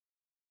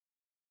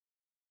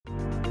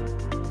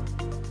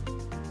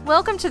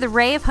Welcome to the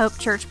Ray of Hope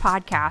Church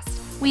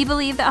podcast. We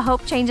believe that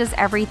hope changes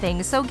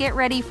everything, so get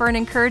ready for an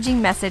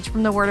encouraging message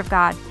from the Word of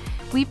God.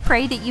 We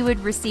pray that you would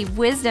receive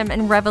wisdom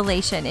and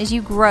revelation as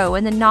you grow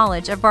in the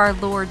knowledge of our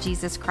Lord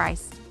Jesus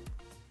Christ.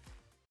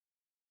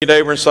 Your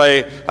neighbor and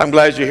say, I'm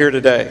glad you're here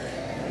today.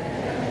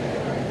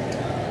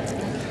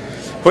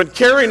 When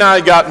Carrie and I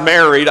got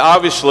married,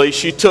 obviously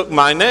she took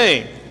my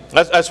name.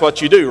 That's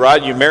what you do,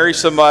 right? You marry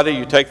somebody,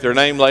 you take their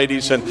name,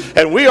 ladies,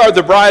 and we are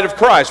the bride of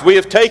Christ. We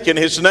have taken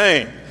his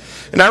name.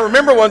 And I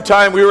remember one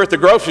time we were at the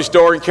grocery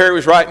store and Carrie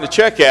was writing the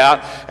check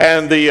out,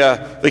 and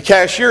the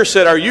cashier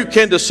said, "Are you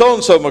kin to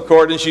so-and-so,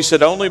 McCord?" And she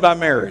said, "Only by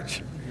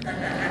marriage."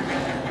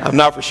 I'm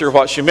not for sure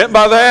what she meant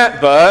by that,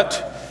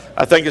 but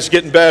I think it's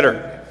getting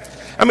better.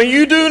 I mean,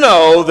 you do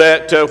know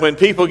that when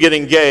people get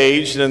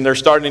engaged and they're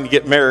starting to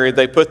get married,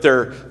 they put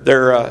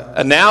their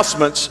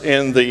announcements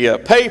in the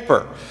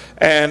paper.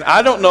 And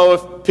I don't know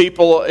if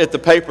people at the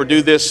paper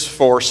do this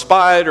for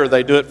spite or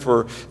they do it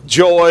for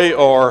joy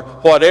or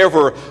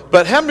whatever,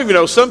 but how many of you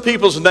know some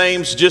people's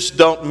names just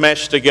don't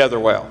mesh together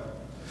well?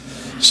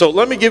 So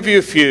let me give you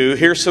a few.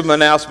 Here's some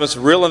announcements,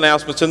 real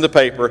announcements in the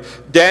paper.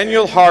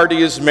 Daniel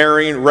Hardy is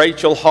marrying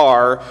Rachel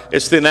Har.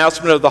 It's the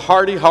announcement of the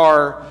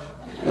Hardy-Har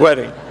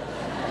wedding.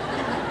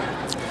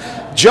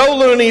 Joe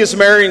Looney is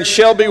marrying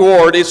Shelby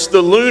Ward. It's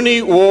the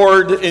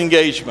Looney-Ward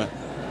engagement.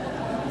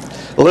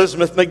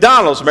 Elizabeth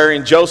McDonald's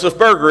marrying Joseph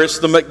Berger. It's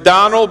the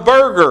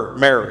McDonald-Berger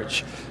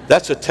marriage.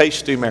 That's a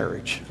tasty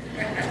marriage.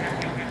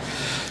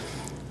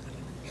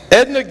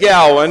 Edna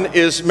Gowan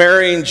is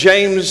marrying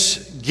James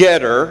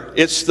Getter.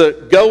 It's the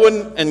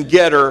Gowan and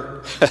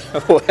Getter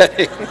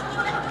wedding.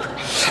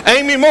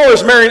 Amy Moore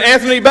is marrying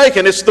Anthony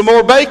Bacon. It's the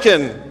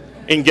Moore-Bacon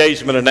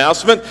engagement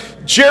announcement.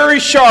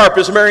 Jerry Sharp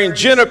is marrying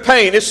Jenna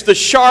Payne. It's the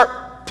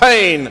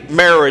Sharp-Payne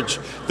marriage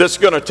that's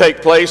going to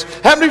take place.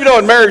 How many of you know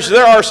in marriage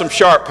there are some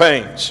sharp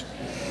pains?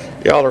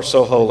 Y'all are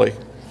so holy.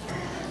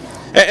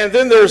 And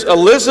then there's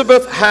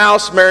Elizabeth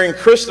House marrying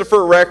Christopher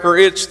Recker.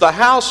 It's the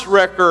House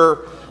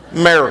Recker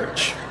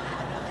marriage.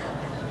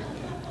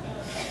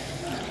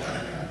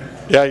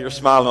 Yeah, you're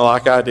smiling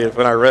like I did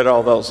when I read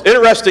all those.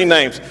 Interesting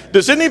names.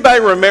 Does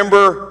anybody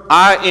remember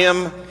I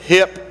Am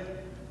Hip?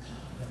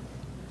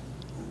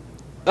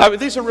 I mean,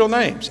 these are real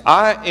names.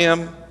 I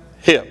Am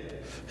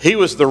Hip. He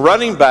was the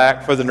running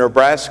back for the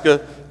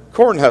Nebraska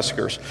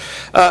Cornhuskers.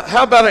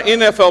 How about an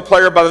NFL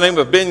player by the name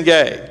of Ben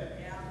Gay?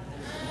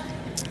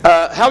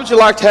 How would you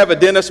like to have a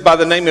dentist by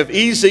the name of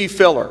Easy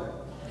Filler?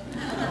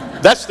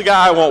 That's the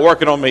guy I want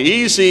working on me,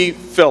 Easy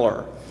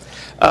Filler.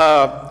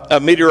 A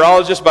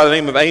meteorologist by the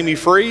name of Amy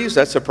Freeze,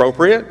 that's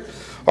appropriate.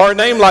 Or a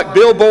name like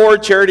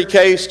Billboard, Charity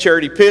Case,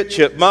 Charity Pitt,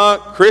 Chip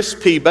Monk, Chris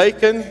P.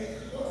 Bacon.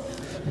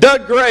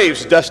 Doug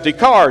Graves, Dusty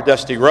Carr,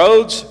 Dusty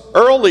Rhodes.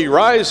 Earl E.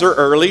 Reiser,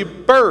 Early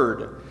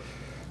Bird.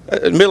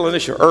 Middle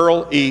initial,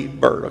 Earl E.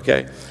 Bird,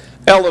 okay.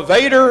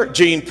 Elevator,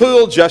 Gene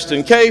Poole,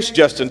 Justin Case,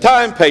 Justin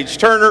Time, Paige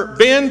Turner,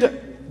 Bend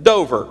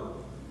Dover.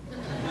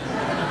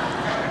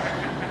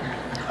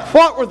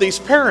 What were these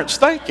parents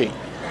thinking?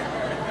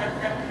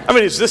 I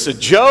mean, is this a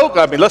joke?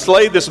 I mean, let's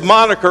lay this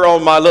moniker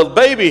on my little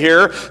baby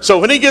here. So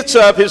when he gets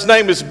up, his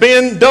name is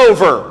Ben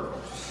Dover.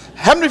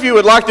 How many of you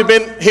would like to be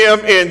him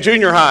in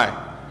junior high?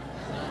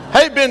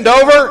 Hey, Ben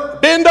Dover,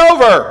 bend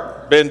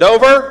over, bend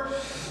over.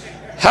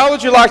 How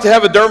would you like to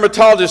have a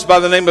dermatologist by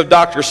the name of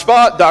Dr.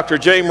 Spot, Dr.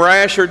 James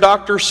Rash, or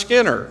Dr.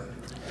 Skinner?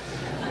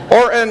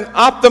 Or an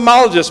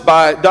ophthalmologist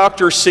by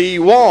Dr. C.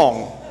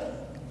 Wong,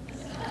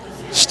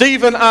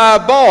 Stephen I.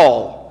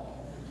 Ball,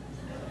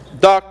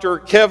 Dr.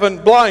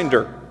 Kevin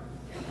Blinder,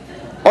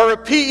 or a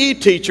PE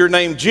teacher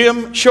named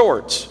Jim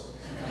Shorts,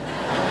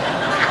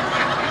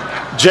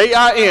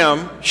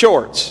 J-I-M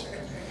Shorts.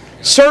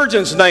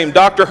 Surgeon's named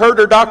Dr. Hurt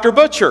or Dr.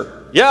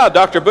 Butcher. Yeah,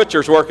 Dr.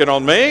 Butcher's working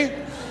on me.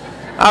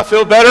 I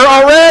feel better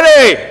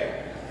already.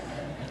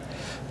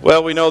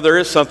 Well, we know there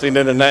is something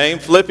in the name.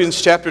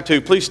 Philippians chapter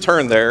 2, please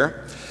turn there.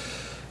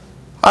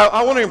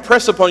 I want to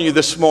impress upon you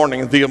this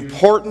morning the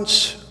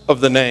importance of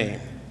the name.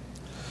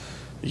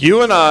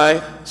 You and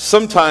I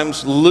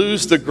sometimes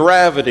lose the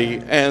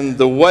gravity and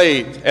the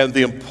weight and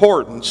the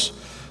importance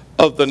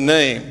of the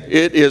name.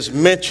 It is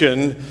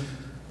mentioned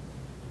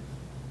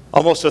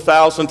almost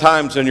 1,000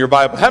 times in your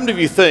Bible. How many of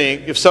you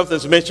think if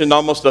something's mentioned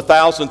almost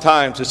 1,000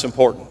 times, it's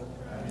important?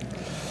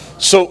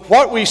 So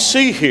what we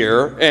see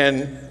here,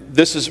 and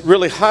this is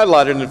really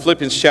highlighted in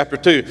Philippians chapter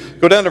 2.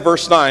 Go down to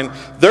verse 9.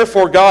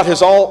 Therefore God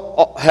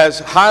has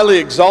highly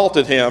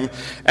exalted him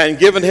and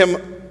given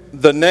him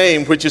the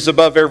name which is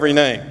above every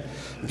name.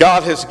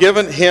 God has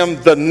given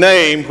him the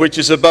name which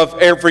is above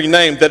every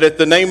name, that at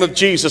the name of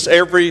Jesus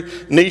every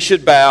knee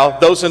should bow,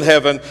 those in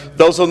heaven,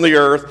 those on the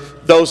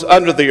earth, those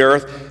under the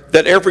earth,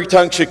 that every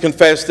tongue should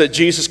confess that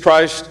Jesus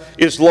Christ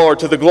is Lord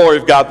to the glory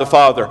of God the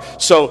Father.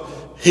 So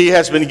he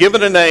has been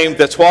given a name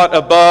that's what?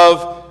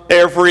 Above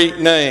every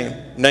name.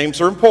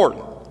 Names are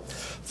important.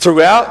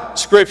 Throughout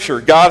Scripture,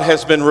 God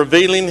has been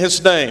revealing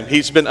his name.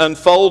 He's been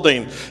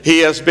unfolding. He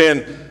has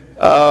been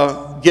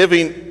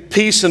giving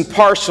piece and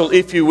parcel,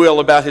 if you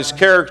will, about his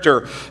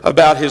character,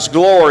 about his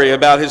glory,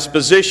 about his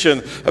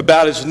position,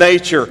 about his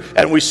nature.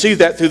 And we see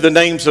that through the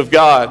names of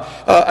God.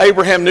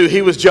 Abraham knew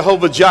he was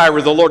Jehovah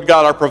Jireh, the Lord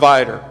God, our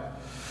provider.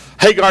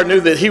 Hagar knew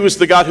that he was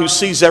the God who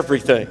sees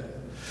everything.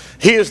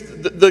 He is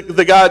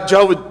the God,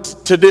 Jehovah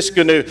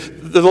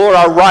Tsidkenu, the Lord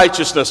our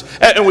righteousness.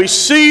 And we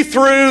see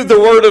through the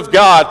Word of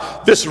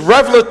God this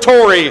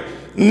revelatory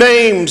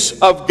names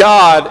of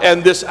God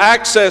and this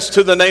access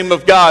to the name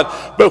of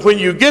God. But when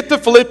you get to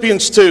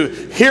Philippians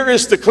 2, here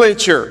is the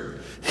clincher.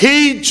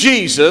 He,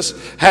 Jesus,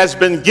 has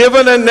been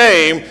given a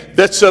name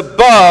that's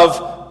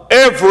above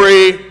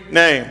every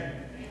name.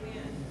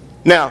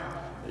 Now,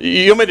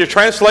 you want me to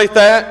translate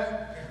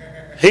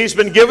that? He's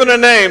been given a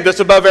name that's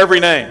above every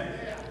name.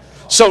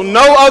 So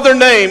no other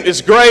name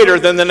is greater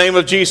than the name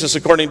of Jesus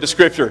according to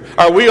Scripture.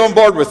 Are we on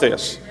board with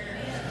this?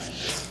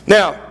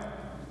 Now,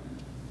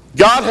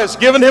 God has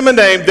given him a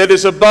name that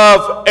is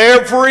above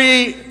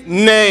every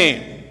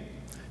name.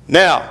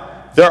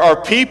 Now, there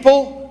are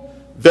people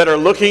that are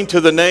looking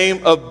to the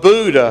name of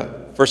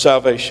Buddha for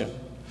salvation.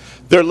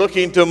 They're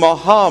looking to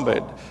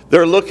Muhammad.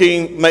 They're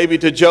looking maybe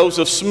to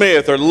Joseph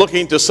Smith, or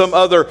looking to some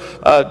other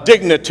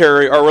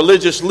dignitary or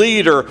religious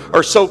leader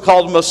or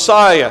so-called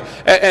Messiah.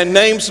 And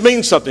names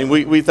mean something.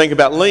 We think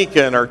about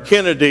Lincoln or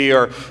Kennedy,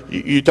 or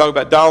you talk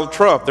about Donald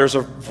Trump. There's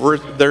a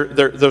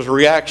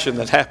reaction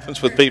that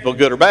happens with people,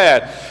 good or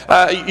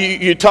bad.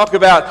 You talk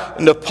about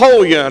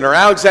Napoleon or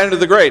Alexander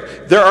the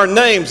Great. There are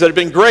names that have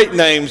been great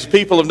names,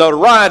 people of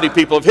notoriety,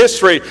 people of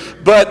history,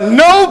 but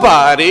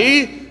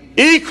nobody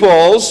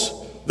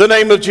equals the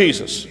name of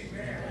Jesus.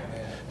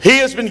 He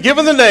has been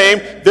given the name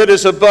that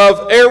is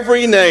above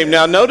every name.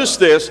 Now notice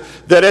this,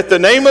 that at the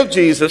name of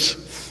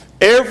Jesus,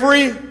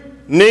 every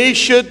knee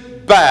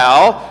should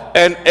bow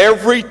and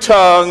every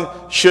tongue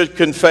should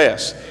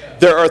confess.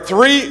 There are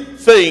three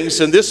things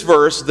in this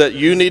verse that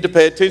you need to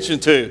pay attention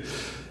to.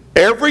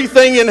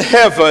 Everything in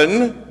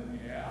heaven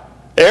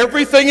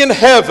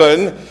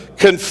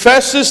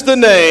confesses the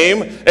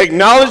name,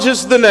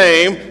 acknowledges the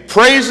name,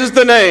 praises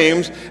the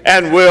names,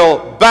 and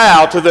will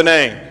bow to the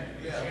name.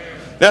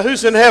 Now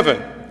who's in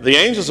heaven? The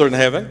angels are in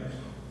heaven,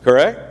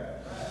 correct?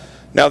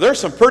 Now, there's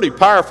some pretty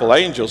powerful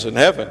angels in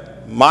heaven.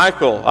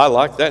 Michael, I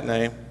like that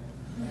name.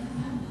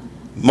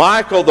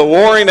 Michael, the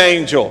warring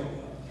angel,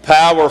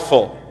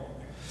 powerful.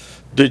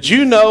 Did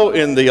you know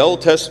in the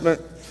Old Testament,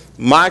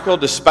 Michael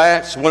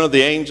dispatched one of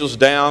the angels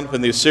down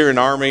when the Assyrian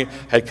army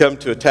had come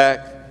to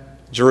attack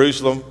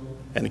Jerusalem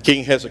and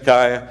King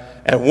Hezekiah?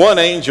 And one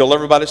angel,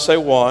 everybody say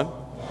one.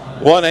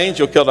 One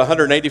angel killed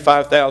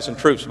 185,000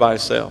 troops by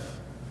himself.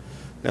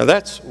 Now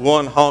that's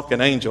one honking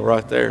angel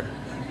right there.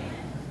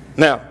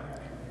 Now,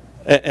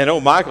 and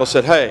old Michael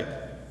said, hey,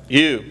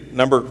 you,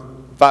 number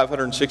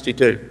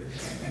 562,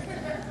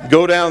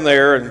 go down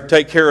there and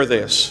take care of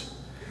this.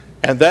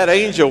 And that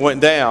angel went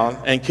down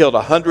and killed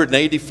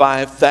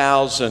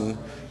 185,000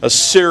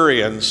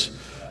 Assyrians.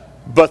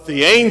 But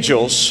the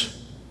angels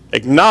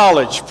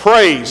acknowledge,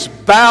 praise,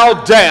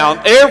 bow down,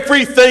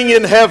 everything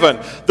in heaven,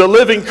 the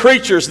living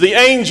creatures, the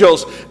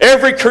angels,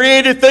 every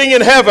created thing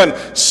in heaven,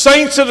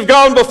 saints that have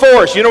gone before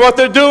us. You know what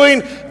they're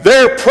doing?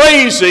 They're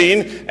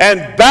praising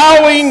and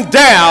bowing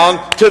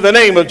down to the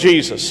name of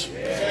Jesus,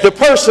 the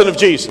person of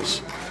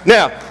Jesus.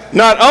 Now,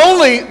 not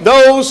only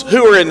those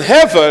who are in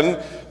heaven,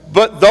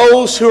 but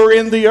those who are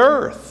in the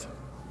earth.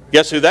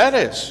 Guess who that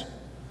is?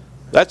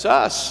 That's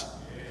us.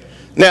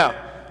 Now,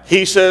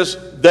 he says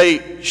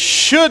they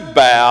should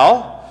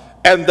bow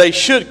and they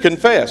should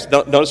confess.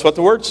 Notice what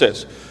the word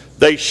says.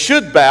 They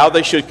should bow,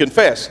 they should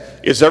confess.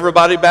 Is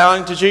everybody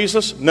bowing to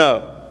Jesus?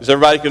 No. Is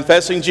everybody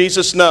confessing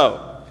Jesus?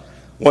 No.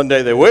 One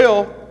day they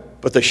will,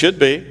 but they should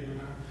be.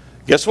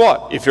 Guess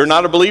what? If you're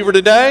not a believer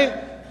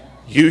today,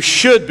 you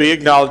should be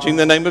acknowledging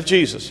the name of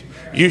Jesus.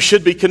 You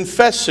should be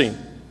confessing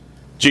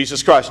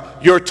Jesus Christ.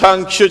 Your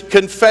tongue should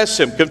confess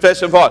Him.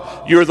 Confess Him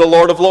what? You're the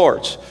Lord of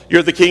Lords.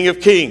 You're the King of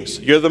Kings.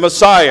 You're the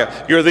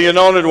Messiah. You're the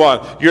Anointed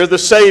One. You're the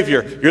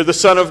Savior. You're the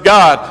Son of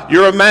God.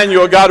 You're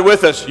Emmanuel, God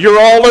with us. You're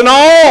all in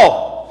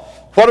all.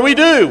 What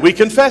do? We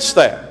confess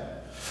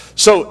that.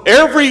 So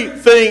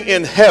everything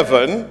in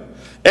heaven,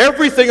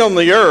 everything on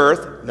the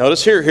earth,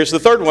 notice here's the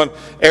third one,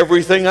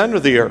 everything under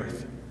the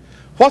earth.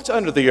 What's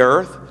under the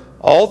earth?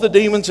 All the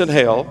demons in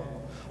hell,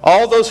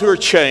 all those who are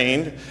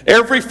chained,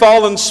 every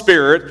fallen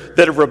spirit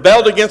that have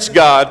rebelled against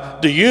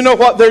God. Do you know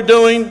what they're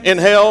doing in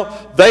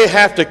hell? They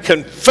have to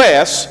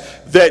confess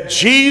that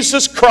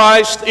Jesus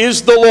Christ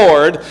is the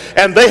Lord,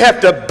 and they have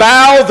to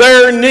bow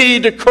their knee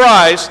to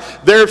Christ.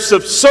 They're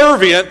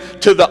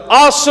subservient to the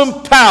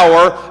awesome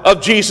power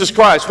of Jesus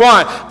Christ.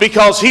 Why?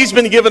 Because He's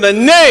been given a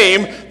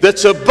name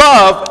that's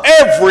above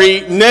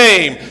every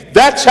name.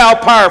 That's how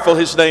powerful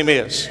His name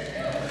is.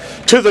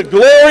 To the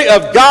glory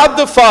of God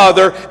the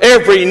Father,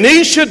 every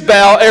knee should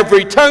bow,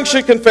 every tongue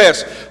should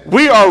confess.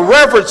 We are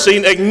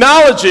reverencing,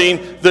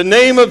 acknowledging the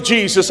name of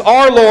Jesus,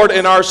 our Lord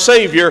and our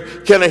Savior.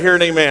 Can I hear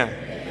an amen?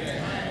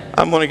 Amen.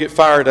 I'm going to get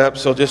fired up,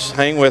 so just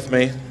hang with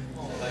me.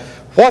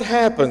 What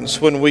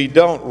happens when we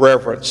don't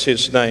reverence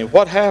His name?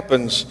 What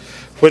happens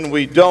when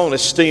we don't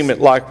esteem it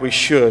like we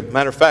should.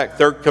 Matter of fact,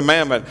 third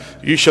commandment,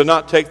 you shall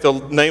not take the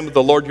name of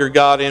the Lord your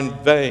God in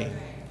vain.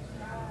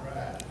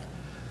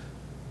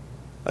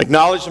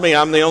 Acknowledge me,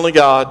 I'm the only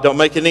God. Don't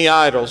make any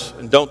idols,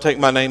 and don't take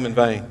my name in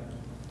vain.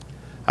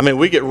 I mean,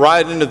 we get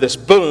right into this.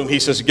 Boom, he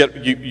says,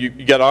 you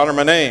got to honor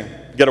my name.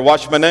 You got to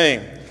watch my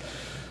name.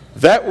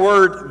 That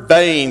word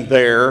vain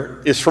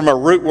there is from a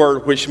root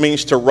word which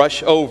means to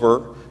rush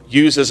over,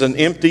 used as an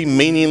empty,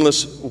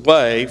 meaningless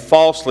way,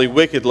 falsely,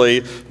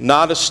 wickedly,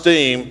 not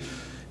esteem.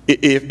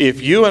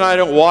 If you and I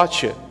don't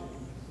watch it,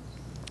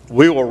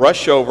 we will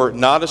rush over,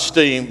 not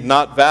esteem,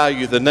 not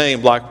value the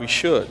name like we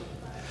should.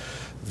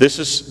 This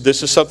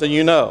is something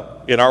you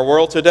know. In our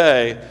world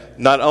today,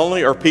 not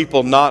only are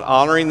people not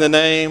honoring the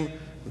name,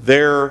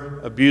 they're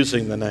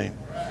abusing the name.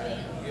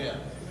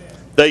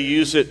 They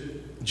use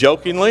it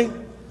jokingly.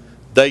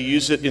 They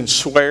use it in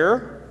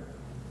swear.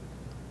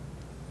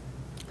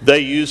 They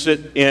use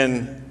it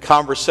in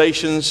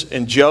conversations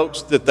and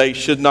jokes that they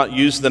should not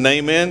use the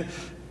name in.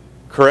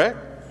 Correct?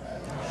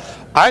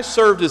 I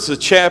served as a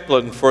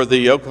chaplain for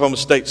the Oklahoma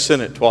State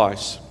Senate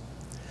twice.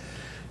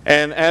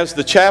 And as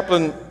the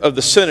chaplain of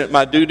the Senate,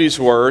 my duties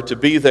were to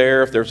be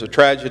there if there was a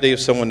tragedy, if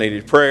someone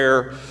needed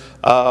prayer.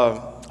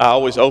 I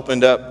always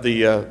opened up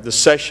the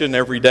session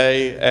every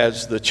day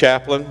as the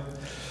chaplain.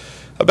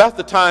 About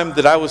the time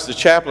that I was the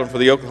chaplain for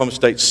the Oklahoma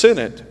State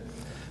Senate,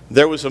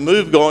 there was a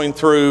move going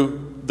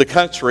through the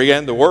country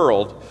and the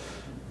world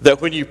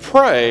that when you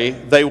pray,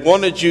 they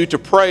wanted you to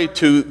pray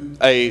to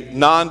a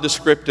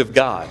non-descriptive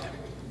God.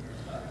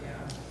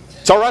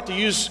 It's all right to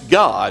use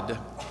God,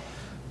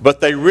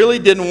 but they really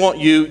didn't want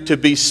you to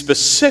be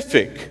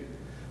specific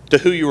to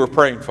who you were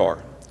praying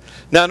for.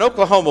 Now in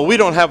Oklahoma, we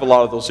don't have a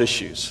lot of those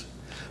issues.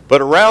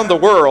 But around the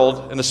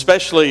world, and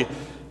especially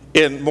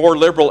in more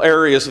liberal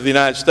areas of the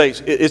United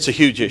States, it's a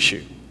huge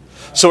issue.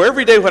 So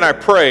every day when I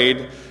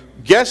prayed,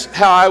 guess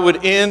how I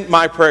would end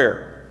my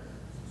prayer?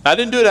 I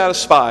didn't do it out of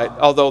spite,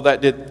 although that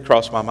did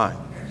cross my mind.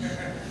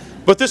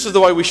 But this is the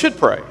way we should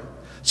pray.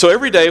 So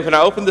every day when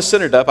I opened the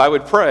Senate up, I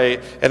would pray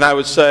and I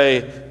would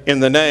say, in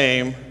the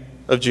name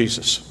of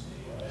Jesus.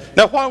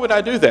 Now why would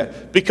I do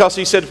that? Because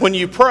he said, when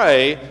you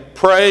pray,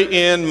 pray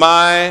in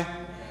my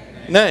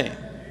name.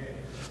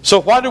 So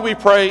why do we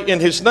pray in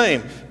his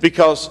name?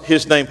 Because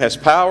his name has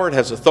power, it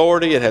has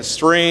authority, it has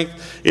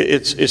strength.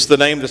 It's the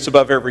name that's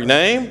above every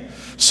name.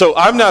 So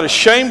I'm not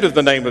ashamed of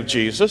the name of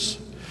Jesus.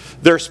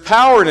 There's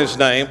power in his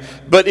name.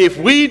 But if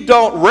we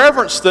don't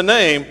reverence the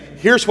name,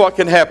 here's what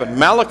can happen.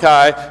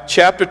 Malachi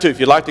chapter 2. If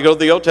you'd like to go to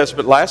the Old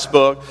Testament, last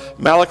book,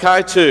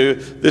 Malachi 2,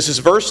 this is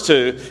verse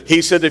 2.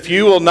 He said, if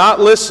you will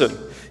not listen,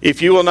 if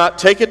you will not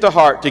take it to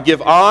heart to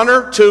give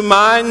honor to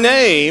my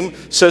name,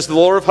 says the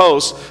Lord of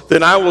hosts,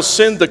 then I will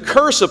send the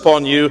curse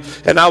upon you,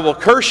 and I will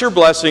curse your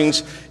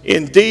blessings.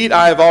 Indeed,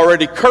 I have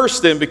already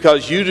cursed them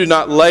because you do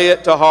not lay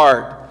it to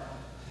heart.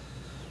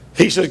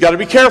 He says, got to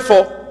be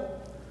careful,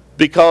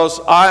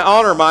 because I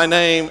honor my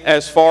name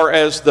as far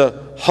as the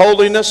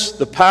holiness,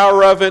 the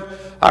power of it.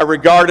 I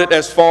regard it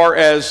as far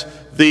as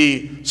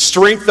the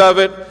strength of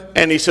it.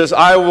 And he says,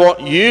 I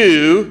want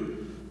you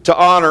to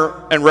honor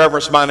and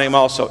reverence my name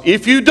also.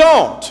 If you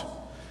don't,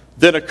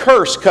 then a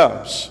curse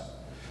comes.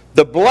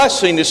 The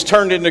blessing is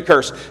turned into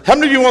curse. How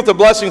many of you want the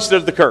blessing instead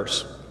of the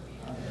curse?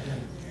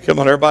 Come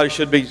on, everybody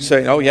should be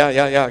saying, oh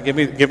yeah. Give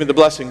me the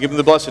blessing. Give me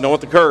the blessing. I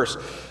want the curse.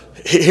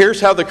 Here's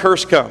how the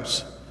curse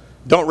comes.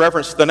 Don't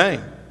reverence the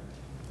name.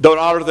 Don't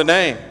honor the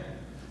name.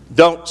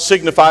 Don't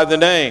signify the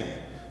name.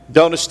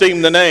 Don't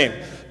esteem the name.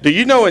 Do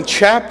you know in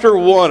chapter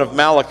 1 of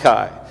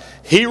Malachi,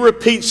 he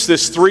repeats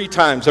this 3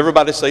 times.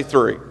 Everybody say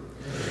 3.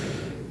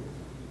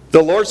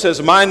 The Lord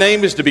says, my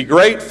name is to be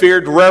great,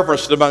 feared,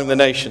 reverenced among the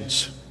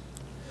nations.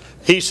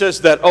 He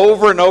says that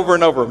over and over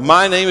and over.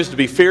 My name is to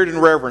be feared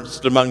and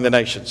reverenced among the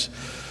nations.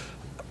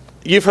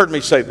 You've heard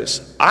me say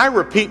this. I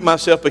repeat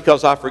myself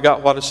because I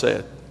forgot what I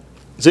said.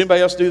 Does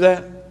anybody else do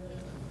that?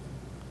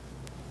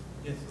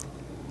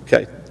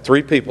 Okay,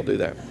 3 people do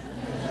that.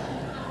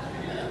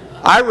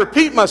 I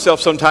repeat myself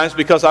sometimes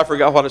because I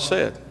forgot what I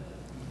said.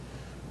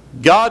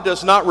 God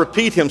does not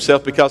repeat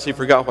himself because he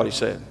forgot what he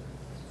said.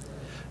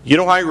 You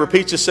know how he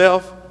repeats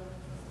himself?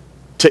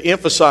 To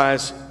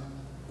emphasize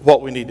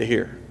what we need to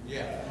hear.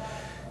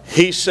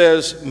 He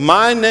says,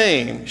 my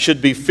name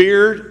should be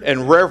feared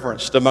and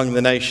reverenced among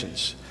the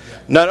nations.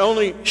 Not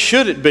only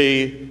should it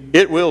be,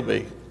 it will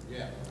be.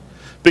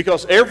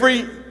 Because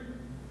every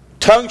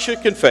tongue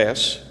should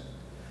confess,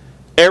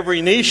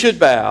 every knee should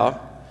bow,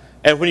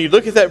 and when you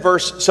look at that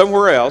verse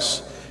somewhere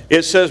else,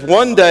 it says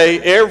one day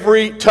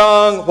every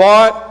tongue,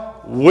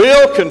 what?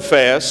 Will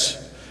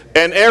confess,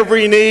 and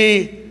every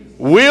knee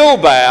will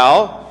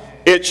bow.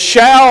 It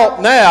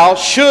shall now,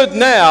 should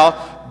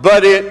now,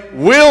 but it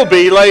will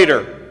be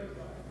later.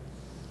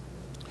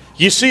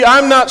 You see,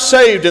 I'm not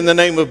saved in the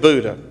name of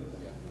Buddha.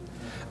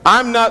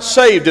 I'm not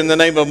saved in the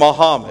name of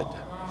Muhammad.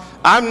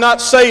 I'm not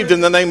saved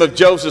in the name of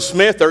Joseph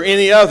Smith or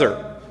any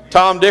other,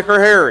 Tom, Dick, or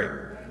Harry.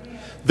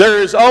 There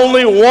is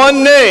only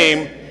one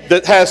name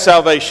that has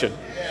salvation.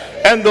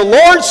 And the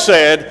Lord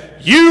said,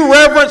 you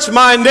reverence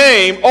my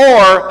name,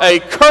 or a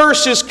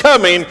curse is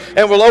coming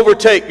and will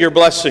overtake your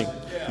blessing.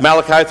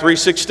 Malachi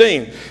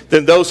 3:16.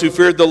 Then those who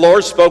feared the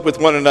Lord spoke with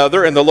one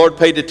another, and the Lord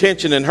paid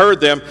attention and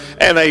heard them.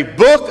 And a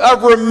book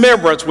of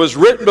remembrance was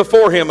written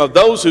before him of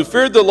those who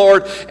feared the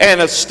Lord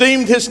and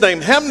esteemed his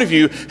name. How many of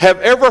you have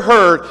ever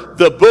heard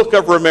the book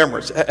of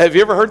remembrance? Have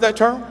you ever heard that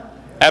term?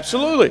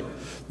 Absolutely.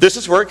 This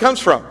is where it comes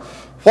from.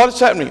 What is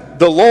happening?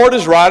 The Lord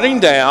is writing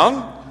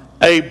down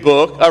a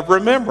book of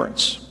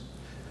remembrance.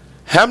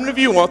 How many of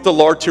you want the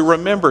Lord to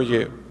remember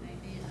you?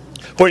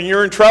 When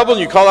you're in trouble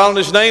and you call out on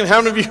his name,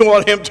 how many of you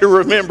want him to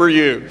remember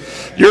you?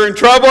 You're in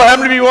trouble, how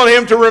many of you want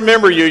him to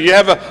remember you? You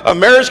have a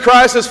marriage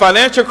crisis,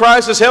 financial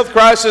crisis, health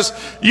crisis.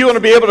 You want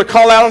to be able to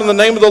call out on the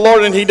name of the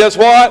Lord, and he does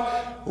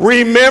what?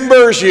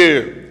 Remembers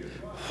you.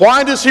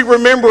 Why does he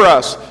remember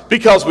us?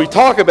 Because we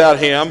talk about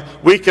him,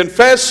 we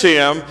confess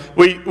him,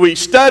 we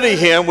study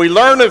him, we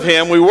learn of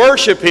him, we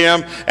worship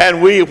him,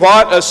 and we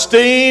what?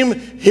 Esteem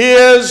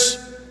his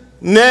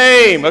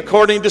name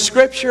according to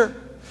Scripture.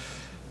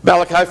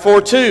 Malachi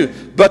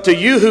 4:2, but to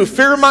you who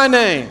fear my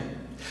name,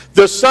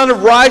 the Son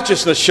of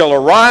Righteousness shall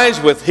arise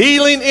with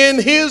healing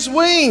in his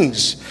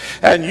wings,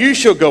 and you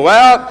shall go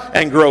out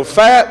and grow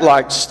fat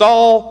like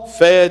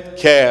stall-fed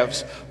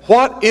calves.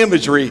 What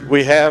imagery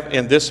we have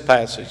in this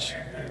passage.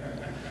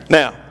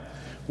 Now,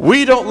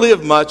 we don't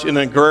live much in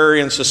an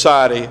agrarian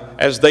society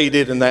as they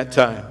did in that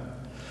time.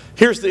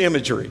 Here's the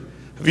imagery.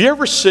 Have you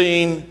ever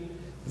seen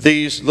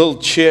these little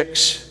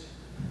chicks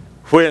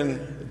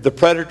when the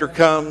predator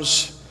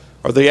comes,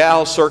 or the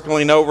owl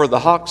circling over,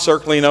 the hawk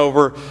circling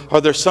over,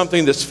 or there's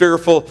something that's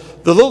fearful?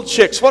 The little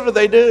chicks, what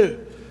do?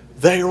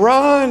 They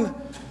run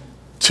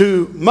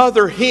to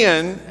mother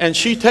hen, and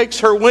she takes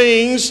her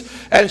wings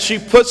and she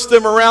puts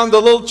them around the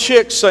little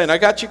chicks, saying, I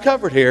got you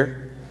covered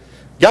here.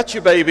 Got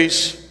you,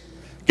 babies.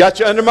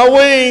 Got you under my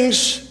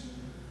wings.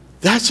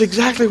 That's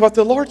exactly what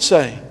the Lord's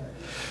saying.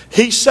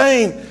 He's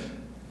saying,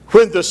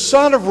 when the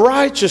Son of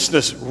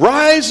Righteousness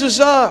rises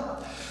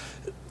up,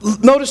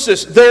 notice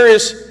this, there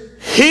is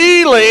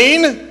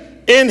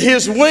healing in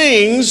his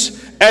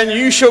wings, and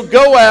you shall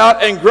go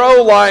out and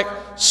grow like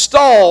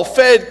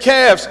stall-fed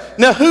calves.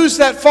 Now, who's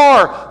that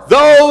for?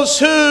 Those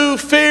who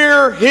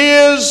fear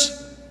his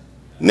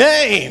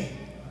name.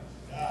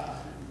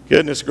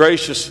 Goodness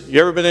gracious,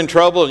 you ever been in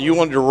trouble and you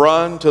wanted to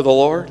run to the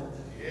Lord?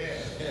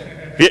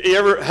 You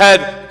ever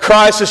had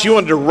crisis, you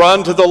wanted to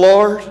run to the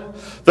Lord?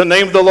 The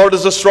name of the Lord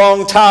is a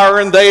strong tower,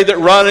 and they that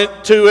run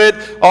to it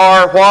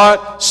are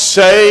what?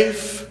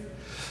 Safe.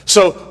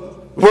 So,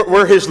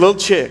 we're his little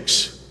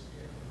chicks.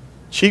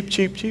 Cheep.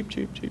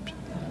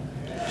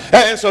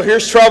 And so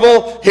here's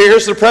trouble.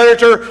 Here's the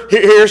predator.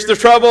 Here's the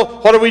trouble.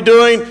 What are we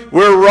doing?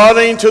 We're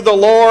running to the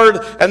Lord.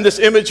 And this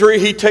imagery,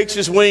 he takes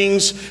his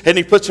wings and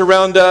he puts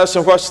around us.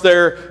 And what's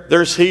there?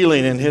 There's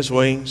healing in his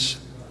wings.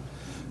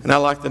 And I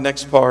like the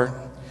next part.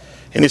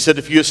 And he said,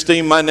 if you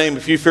esteem my name,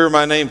 if you fear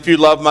my name, if you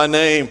love my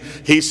name,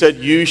 he said,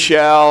 you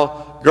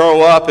shall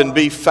grow up and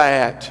be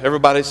fat.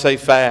 Everybody say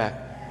fat.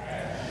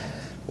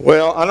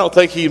 Well, I don't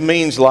think he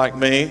means like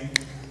me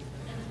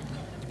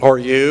or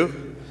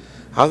you.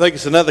 I think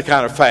it's another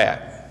kind of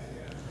fat.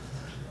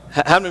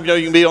 How many of you know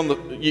you can be on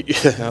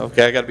the...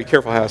 Okay, I got to be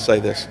careful how I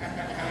say this.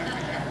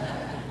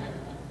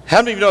 How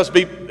many of you know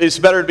it's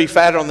better to be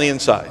fat on the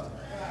inside?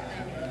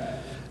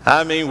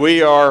 I mean,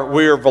 we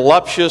are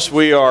voluptuous,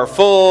 we are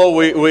full,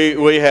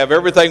 we have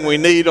everything we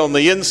need on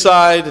the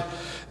inside.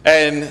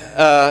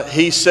 And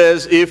he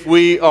says, if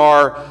we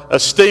are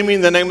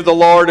esteeming the name of the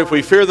Lord, if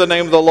we fear the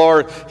name of the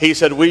Lord, he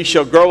said, we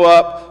shall grow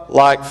up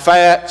like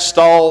fat,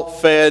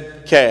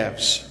 stall-fed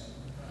calves.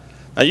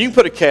 Now, you can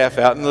put a calf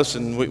out, and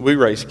listen, we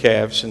raise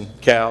calves and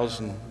cows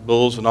and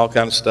bulls and all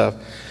kinds of stuff.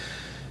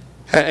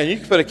 And you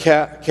can put a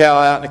cow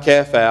out and a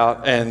calf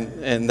out,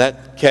 and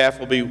that calf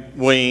will be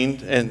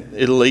weaned, and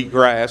it'll eat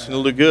grass, and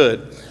it'll do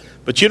good.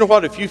 But you know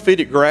what? If you feed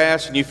it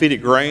grass, and you feed it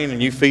grain,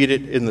 and you feed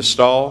it in the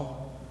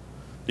stall,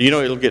 do you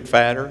know it'll get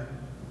fatter?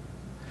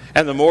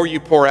 And the more you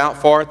pour out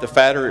for it, the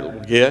fatter it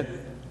will get.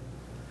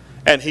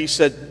 And he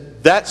said,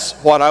 that's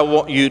what I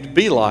want you to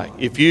be like.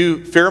 If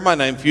you fear my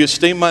name, if you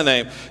esteem my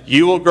name,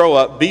 you will grow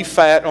up, be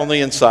fat on the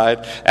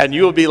inside, and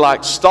you will be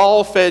like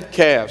stall-fed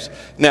calves.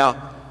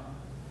 Now,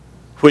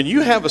 when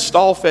you have a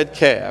stall-fed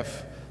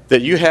calf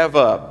that you have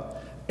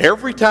up,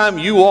 every time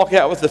you walk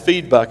out with the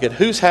feed bucket,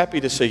 who's happy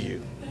to see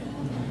you?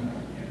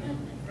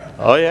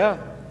 Oh yeah,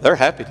 they're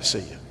happy to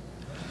see you.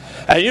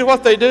 And you know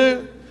what they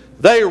do?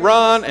 They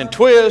run and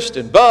twist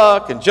and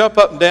buck and jump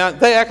up and down.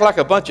 They act like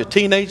a bunch of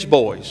teenage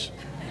boys.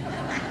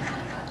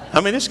 I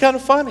mean, it's kind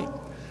of funny.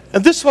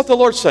 And this is what the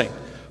Lord's saying.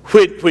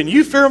 When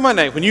you fear my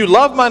name, when you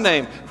love my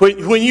name,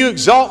 when you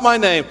exalt my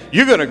name,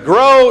 you're going to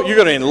grow, you're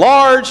going to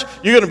enlarge,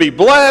 you're going to be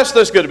blessed,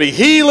 there's going to be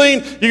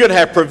healing, you're going to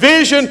have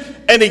provision.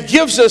 And he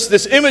gives us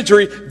this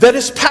imagery that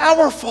is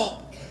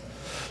powerful.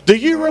 Do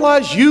you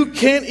realize you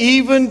can't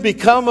even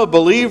become a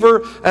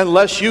believer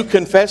unless you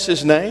confess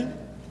his name?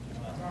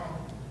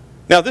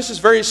 Now, this is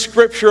very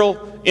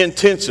scriptural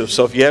intensive,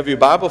 so if you have your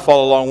Bible,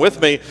 follow along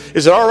with me.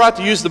 Is it all right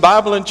to use the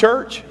Bible in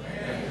church?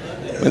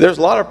 I mean, there's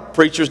a lot of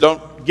preachers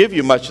don't don't give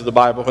you much of the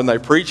Bible when they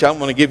preach. I'm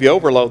going to give you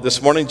overload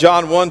this morning.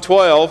 John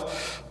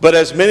 1:12, but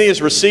as many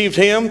as received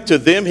him, to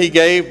them he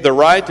gave the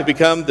right to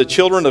become the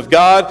children of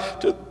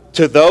God,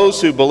 to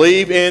those who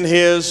believe in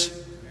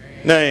his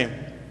name.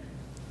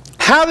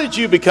 How did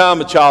you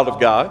become a child of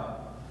God?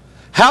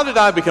 How did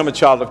I become a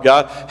child of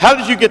God? How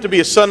did you get to be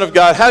a son of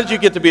God? How did you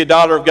get to be a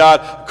daughter of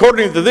God?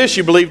 According to this,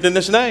 you believed in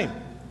his name.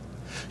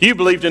 You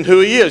believed in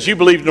who he is. You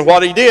believed in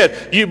what he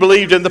did. You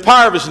believed in the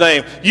power of his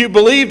name. You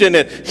believed in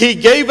it. He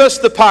gave us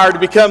the power to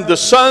become the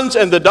sons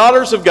and the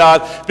daughters of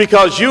God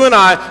because you and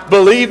I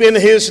believe in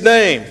his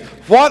name.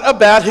 What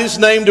about his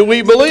name do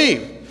we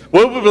believe?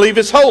 Well, we believe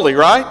it's holy,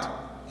 right?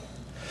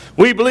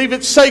 We believe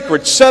it's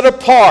sacred, set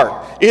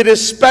apart. It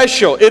is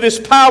special. It is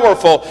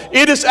powerful.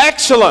 It is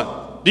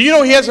excellent. Do you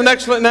know he has an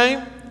excellent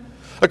name?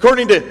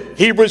 According to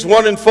Hebrews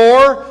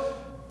 1:4,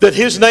 that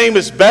his name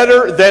is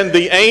better than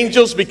the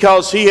angels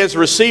because he has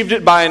received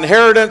it by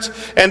inheritance,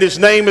 and his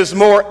name is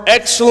more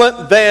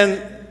excellent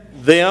than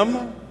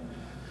them.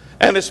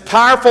 And as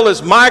powerful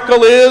as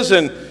Michael is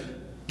and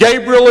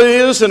Gabriel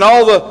is and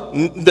all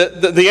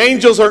the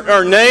angels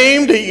are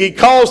named, he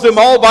calls them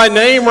all by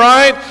name,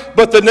 right?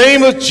 But the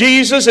name of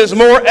Jesus is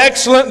more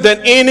excellent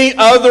than any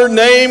other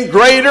name,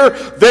 greater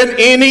than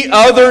any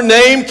other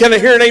name. Can I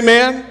hear an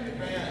amen?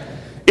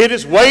 It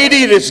is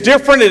weighty, it is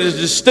different, it is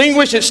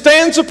distinguished, it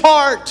stands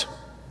apart.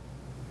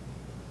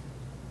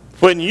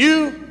 When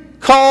you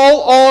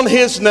call on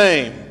his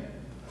name,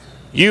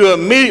 you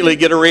immediately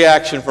get a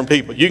reaction from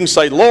people. You can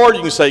say Lord,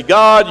 you can say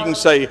God, you can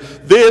say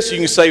this, you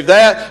can say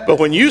that, but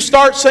when you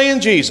start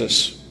saying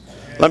Jesus,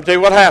 let me tell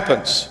you what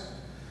happens.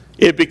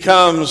 It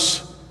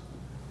becomes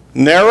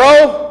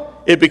narrow,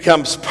 it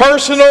becomes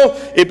personal,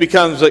 it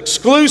becomes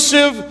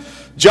exclusive.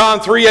 John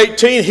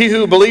 3:18, he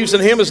who believes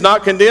in him is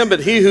not condemned, but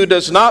he who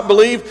does not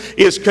believe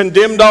is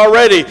condemned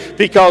already,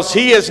 because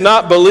he has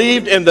not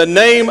believed in the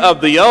name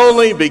of the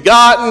only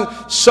begotten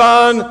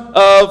Son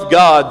of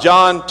God.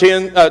 John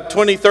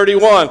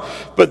 20:31.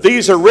 But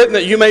these are written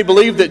that you may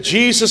believe that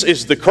Jesus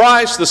is the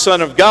Christ, the Son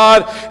of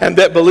God, and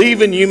that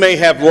believing you may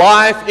have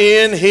life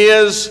in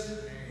his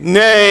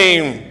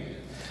name.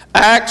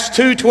 Acts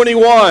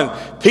 2:21.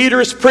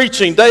 Peter is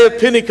preaching, day of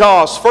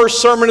Pentecost,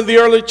 first sermon of the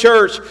early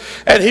church,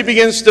 and he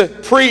begins to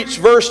preach,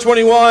 verse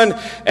 21,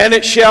 and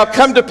it shall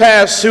come to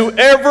pass,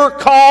 whoever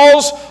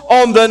calls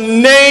on the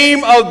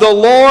name of the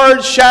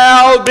Lord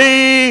shall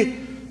be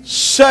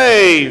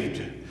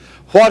saved.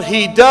 What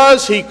he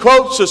does, he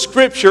quotes a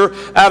scripture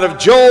out of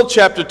Joel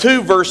chapter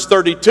 2, verse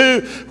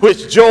 32,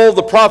 which Joel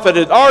the prophet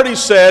had already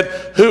said,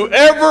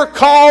 whoever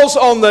calls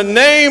on the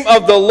name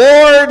of the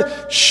Lord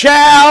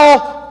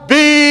shall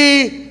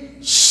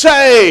be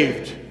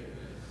saved.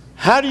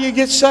 How do you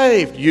get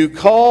saved? You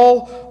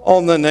call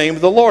on the name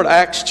of the Lord.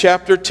 Acts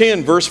chapter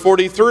 10, verse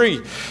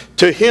 43.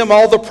 To him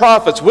all the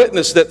prophets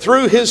witness that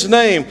through his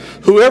name,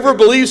 whoever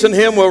believes in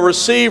him will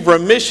receive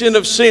remission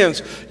of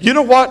sins. You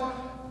know what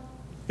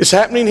is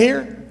happening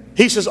here?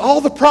 He says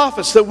all the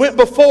prophets that went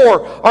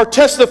before are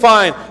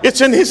testifying it's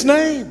in his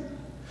name.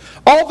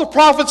 All the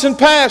prophets in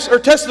past are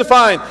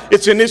testifying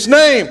it's in his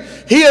name.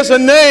 He has a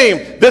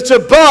name that's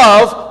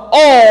above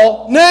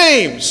all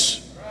names.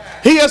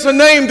 He has a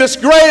name that's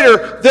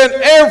greater than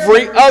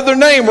every other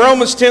name.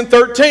 Romans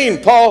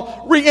 10:13,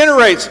 Paul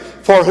reiterates,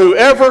 for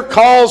whoever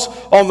calls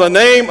on the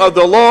name of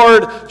the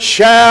Lord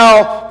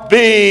shall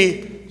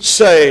be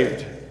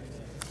saved.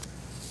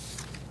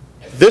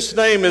 This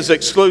name is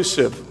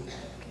exclusive,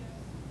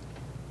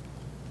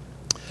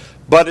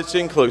 but it's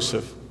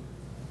inclusive.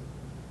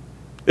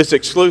 It's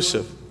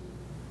exclusive.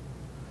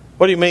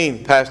 What do you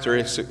mean, Pastor,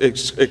 it's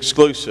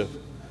exclusive?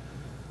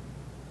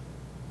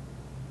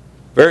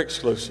 Very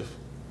exclusive.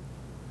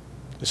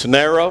 It's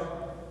narrow,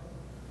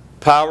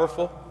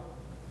 powerful.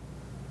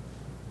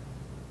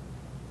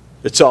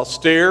 It's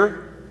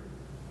austere.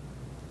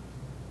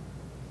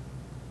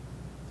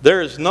 There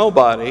is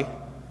nobody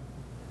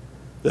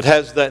that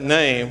has that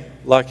name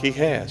like he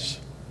has.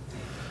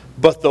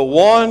 But the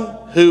one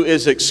who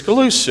is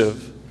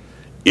exclusive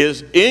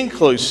is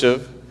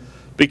inclusive,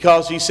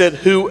 because he said,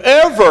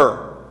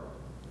 whoever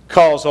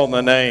calls on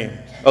the name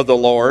of the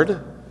Lord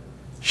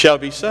shall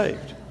be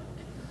saved.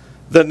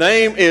 The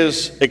name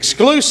is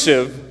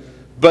exclusive,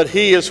 but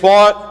he is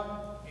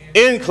what?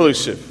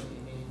 Inclusive.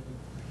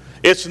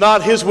 It's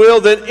not his will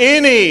that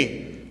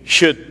any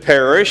should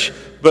perish,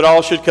 but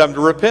all should come to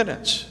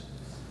repentance.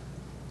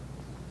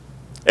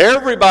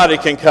 Everybody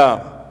can come.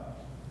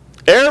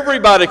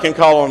 Everybody can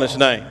call on his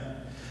name.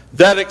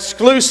 That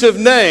exclusive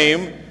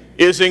name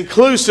is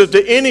inclusive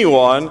to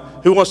anyone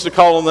who wants to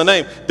call on the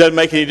name. Doesn't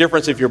make any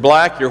difference if you're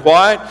black, you're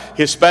white,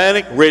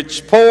 Hispanic,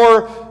 rich,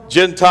 poor,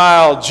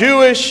 Gentile,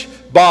 Jewish,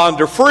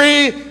 bond or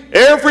free.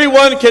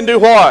 Everyone can do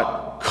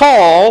what?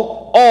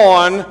 Call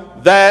on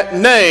that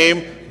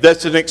name.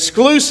 That's an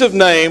exclusive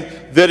name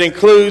that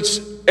includes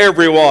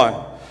everyone.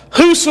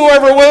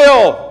 Whosoever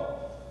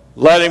will,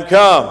 let him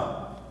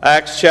come.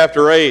 Acts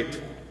chapter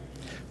 8,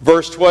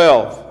 verse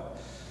 12.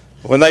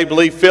 When they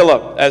believed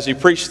Philip as he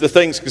preached the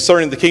things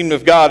concerning the kingdom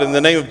of God in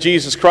the name of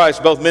Jesus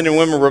Christ, both men and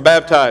women were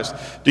baptized.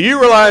 Do you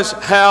realize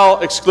how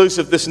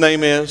exclusive this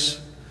name is?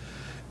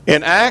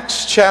 In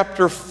Acts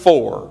chapter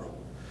 4,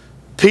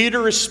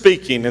 Peter is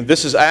speaking, and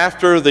this is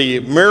after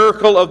the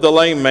miracle of the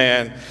lame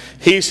man.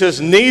 He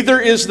says, "Neither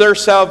is there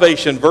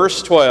salvation,"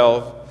 verse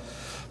 12,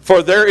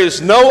 "for there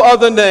is no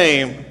other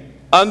name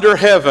under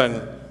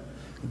heaven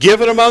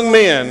given among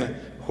men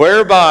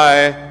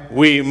whereby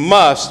we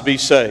must be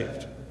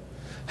saved."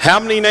 How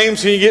many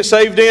names can you get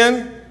saved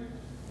in?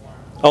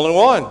 Only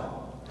one.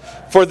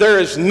 "For there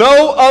is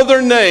no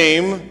other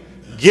name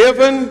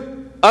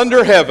given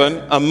under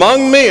heaven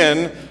among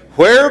men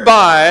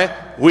whereby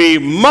we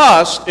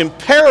must,"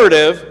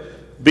 imperative,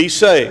 "be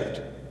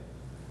saved."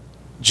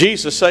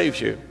 Jesus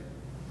saves you.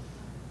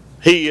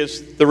 He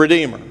is the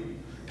Redeemer.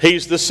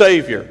 He's the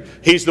Savior.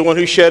 He's the one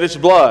who shed His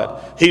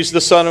blood. He's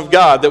the Son of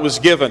God that was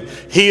given.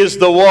 He is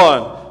the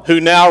one who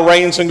now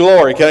reigns in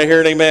glory. Can I hear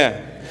an amen?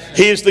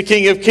 He is the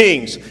King of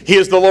kings. He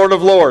is the Lord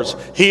of lords.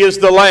 He is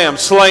the Lamb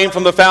slain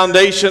from the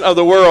foundation of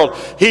the world.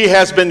 He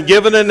has been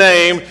given a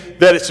name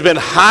that it's been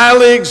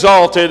highly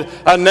exalted,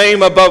 a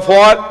name above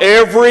what?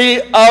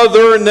 Every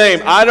other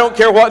name. I don't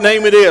care what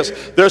name it is.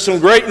 There's some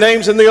great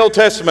names in the Old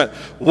Testament,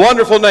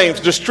 wonderful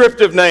names,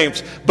 descriptive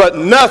names, but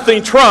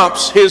nothing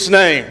trumps His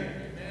name.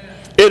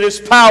 It is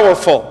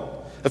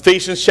powerful.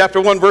 Ephesians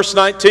chapter 1 verse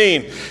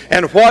 19.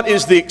 "And what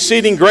is the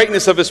exceeding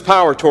greatness of His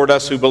power toward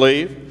us who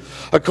believe?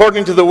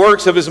 According to the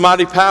works of His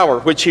mighty power,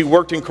 which He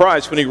worked in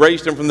Christ when He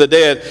raised Him from the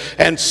dead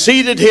and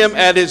seated Him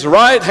at His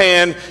right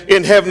hand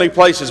in heavenly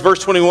places." Verse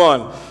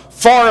 21,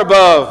 "Far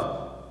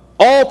above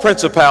all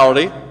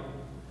principality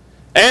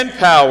and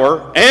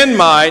power and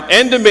might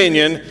and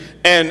dominion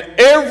and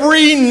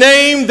every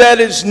name that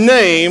is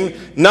named,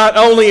 not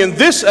only in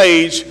this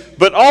age,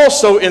 but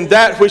also in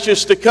that which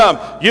is to come."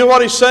 You know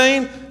what He's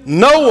saying?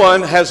 No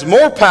one has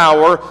more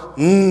power,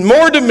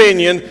 more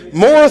dominion,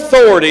 more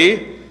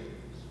authority,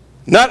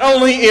 not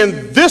only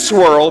in this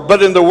world,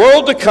 but in the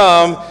world to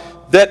come,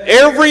 that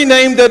every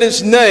name that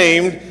is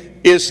named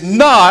is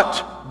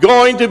not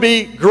going to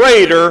be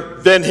greater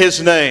than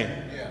His name.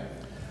 Yeah.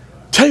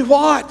 Tell you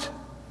what,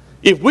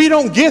 if we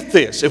don't get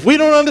this, if we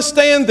don't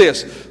understand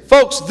this,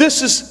 folks,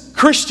 this is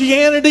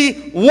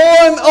Christianity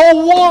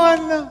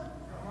 101.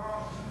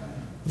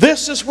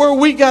 This is where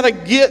we got to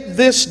get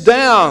this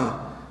down,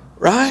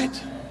 right?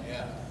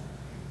 Yeah.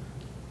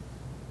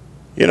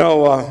 You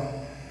know,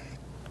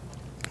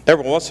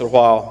 every once in a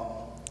while,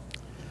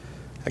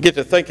 I get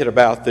to thinking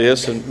about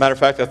this. And matter of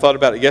fact, I thought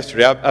about it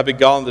yesterday. I've been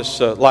gone this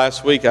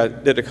last week. I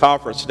did a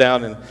conference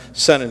down in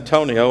San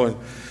Antonio,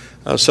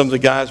 and some of the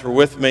guys were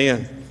with me,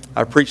 and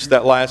I preached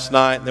that last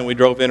night, and then we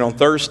drove in on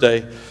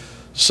Thursday.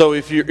 So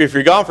if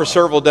you're gone for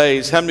several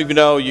days, how many of you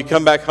know you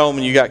come back home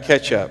and you got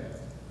ketchup?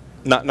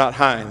 Not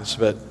Heinz,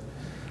 but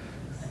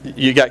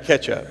you got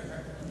ketchup.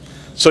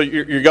 So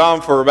you're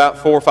gone for about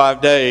 4 or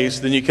 5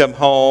 days, then you come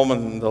home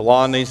and the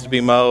lawn needs to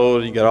be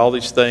mowed, you got all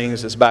these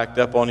things that's backed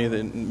up on you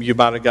that you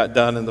might have got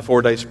done in the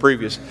 4 days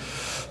previous.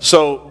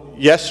 So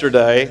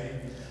yesterday,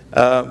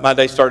 my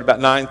day started about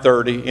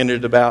 9:30,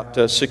 ended about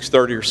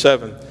 6:30 or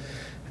 7,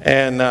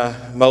 and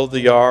mowed the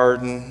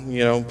yard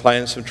and,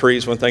 planted some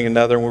trees, one thing and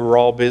another, and we were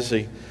all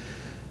busy.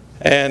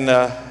 And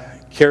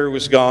Carrie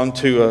was gone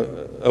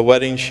to a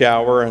wedding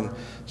shower, and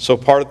so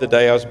part of the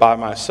day I was by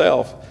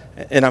myself.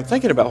 And I'm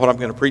thinking about what I'm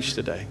going to preach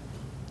today.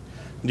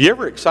 Do you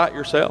ever excite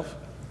yourself?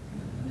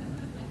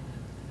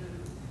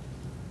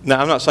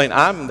 Now, I'm not saying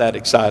I'm that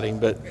exciting,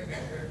 but do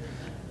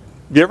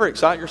you ever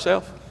excite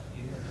yourself?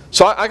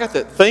 So I got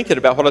to thinking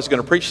about what I was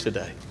going to preach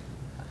today.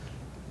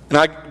 And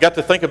I got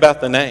to think about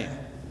the name.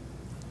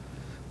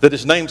 That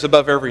His name's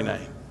above every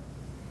name.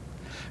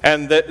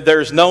 And that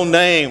there's no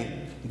name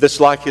that's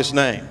like His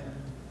name.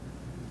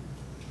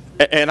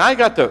 And I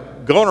got to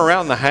going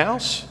around the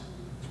house.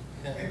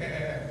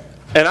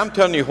 And I'm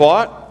telling you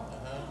what,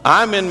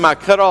 I'm in my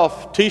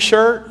cut-off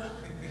t-shirt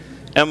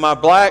and my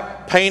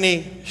black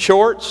painty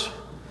shorts.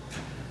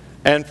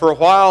 And for a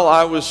while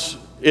I was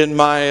in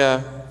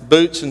my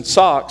boots and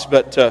socks,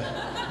 but try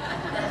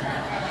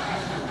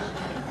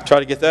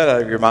to get that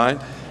out of your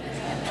mind.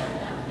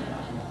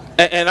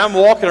 And I'm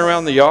walking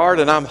around the yard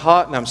and I'm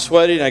hot and I'm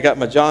sweaty and I got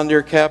my John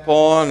Deere cap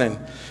on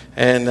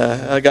and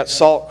I got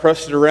salt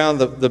crusted around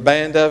the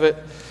band of it.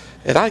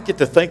 And I get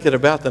to thinking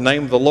about the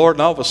name of the Lord,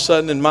 and all of a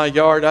sudden in my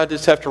yard, I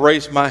just have to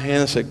raise my hand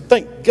and say,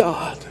 "Thank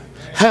God,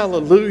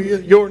 hallelujah,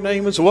 your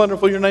name is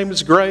wonderful, your name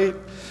is great."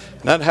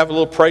 And I'd have a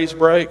little praise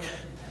break.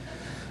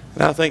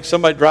 And I think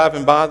somebody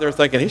driving by there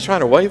thinking, "He's trying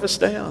to wave us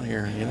down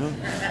here,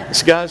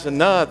 This guy's a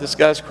nut, this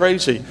guy's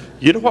crazy."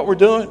 You know what we're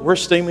doing? We're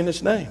esteeming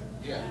His name.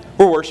 Yeah.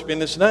 We're worshiping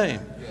His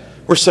name. Yeah.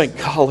 We're saying,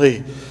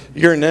 "Golly,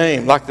 your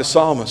name," like the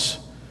psalmist,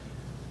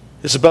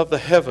 "is above the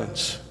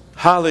heavens,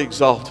 highly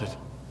exalted.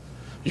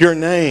 Your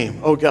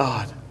name, oh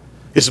God,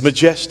 is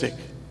majestic.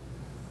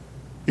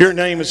 Your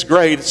name is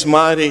great, it's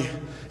mighty.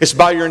 It's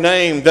by your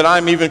name that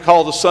I'm even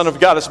called the Son of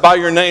God. It's by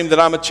your name that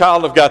I'm a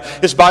child of God.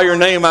 It's by your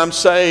name I'm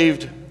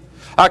saved.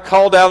 I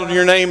called out on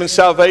your name in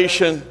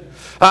salvation.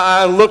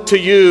 I look to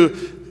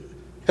you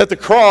at the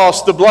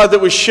cross, the blood that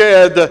was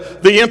shed,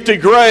 the empty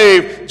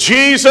grave.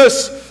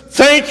 Jesus,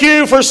 thank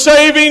you for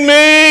saving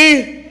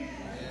me.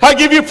 I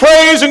give you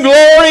praise and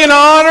glory and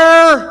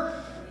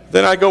honor.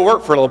 Then I'd go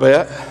work for a little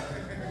bit.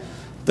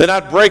 Then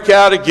I'd break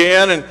out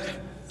again, and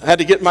I had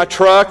to get in my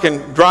truck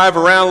and drive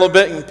around a little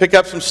bit and pick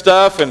up some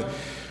stuff. And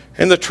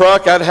in the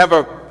truck, I'd have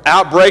an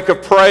outbreak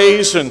of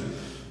praise. And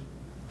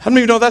I don't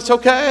even know that's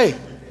okay.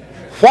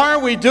 Why are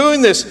we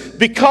doing this?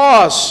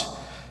 Because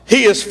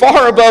He is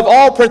far above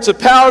all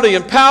principality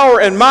and power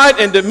and might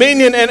and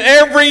dominion and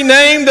every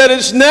name that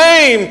is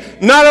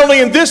named, not only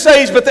in this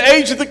age but the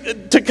age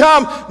to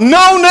come.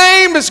 No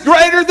name is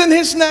greater than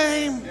His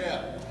name.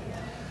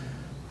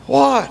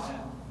 What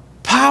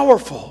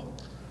powerful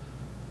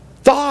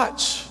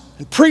thoughts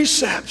and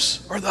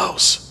precepts are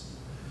those.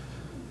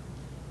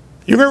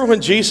 You remember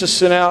when Jesus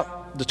sent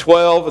out the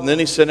 12 and then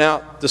He sent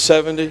out the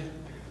 70?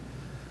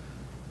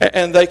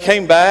 And they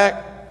came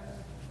back.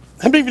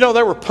 How many of you know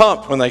they were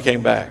pumped when they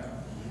came back?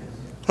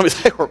 I mean,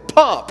 they were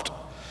pumped.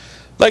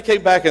 They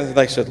came back and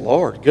they said,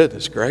 Lord,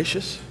 goodness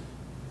gracious.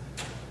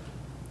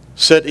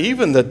 Said,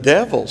 even the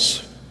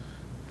devils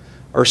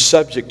are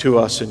subject to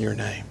us in your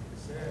name.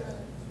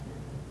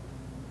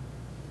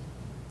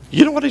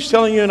 You know what He's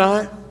telling you and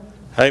I?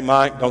 Hey,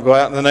 Mike, don't go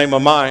out in the name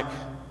of Mike.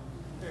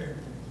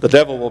 The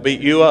devil will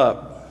beat you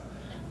up.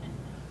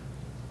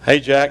 Hey,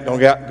 Jack, don't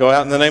go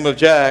out in the name of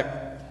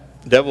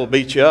Jack. The devil will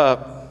beat you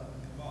up.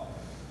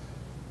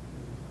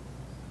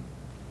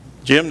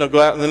 Jim, don't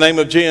go out in the name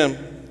of Jim.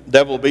 The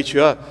devil will beat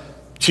you up.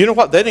 But you know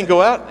what? They didn't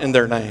go out in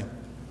their name.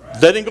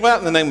 They didn't go out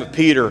in the name of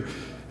Peter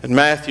and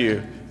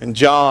Matthew and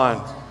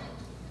John.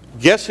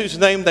 Guess whose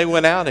name they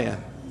went out in?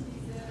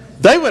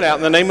 They went out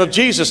in the name of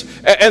Jesus.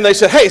 And they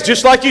said, hey, it's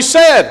just like you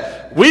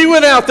said. We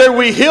went out there,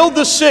 we healed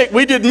the sick,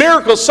 we did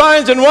miracles,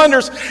 signs, and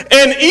wonders,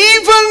 and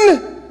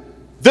even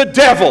the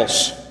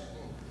devils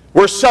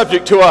were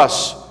subject to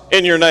us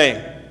in your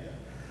name.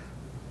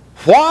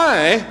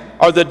 Why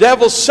are the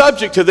devils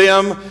subject to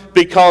them?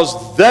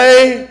 Because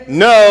they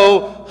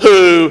know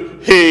who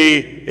He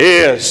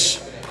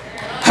is.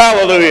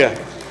 Hallelujah.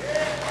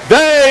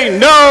 They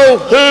know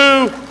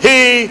who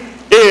He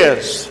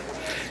is.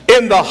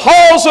 In the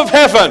halls of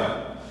heaven,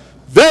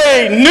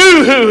 they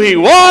knew who He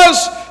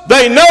was,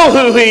 they know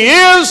who He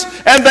is,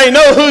 and they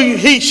know who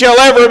He shall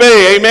ever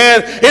be.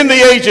 Amen. In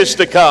the ages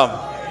to come.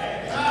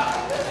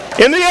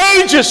 In the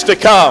ages to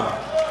come.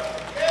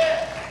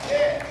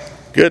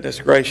 Goodness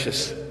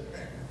gracious.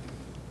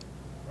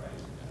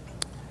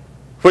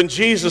 When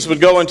Jesus would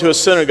go into a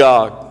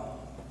synagogue,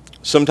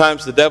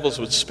 sometimes the devils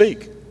would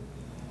speak.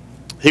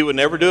 He would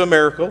never do a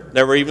miracle,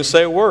 never even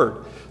say a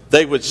word.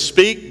 They would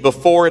speak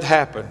before it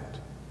happened.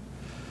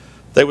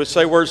 They would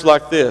say words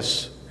like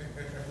this: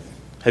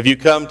 have you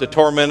come to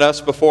torment us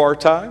before our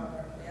time?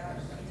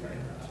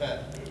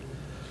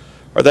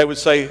 Or they would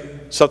say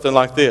something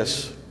like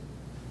this: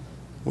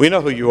 we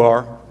know who you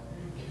are.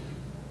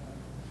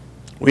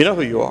 We know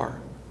who you are.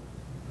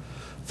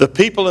 The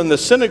people in the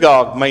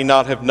synagogue may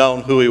not have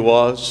known who He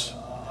was,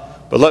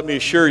 but let me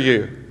assure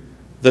you,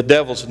 the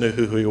devils knew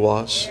who He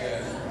was.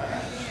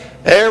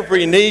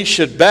 Every knee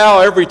should bow,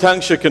 every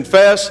tongue should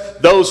confess,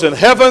 those in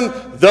heaven,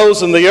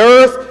 those in the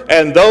earth,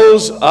 and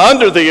those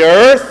under the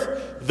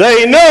earth,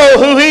 they know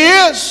who He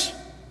is.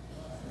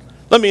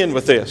 Let me end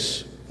with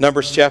this.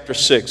 Numbers chapter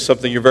 6,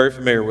 something you're very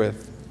familiar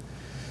with.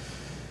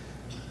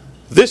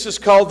 This is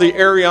called the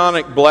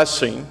Aaronic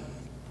blessing.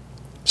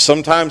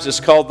 Sometimes it's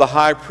called the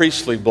high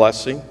priestly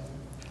blessing.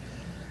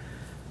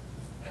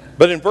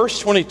 But in verse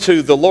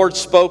 22, the Lord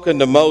spoke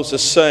unto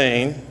Moses,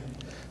 saying,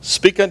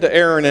 speak unto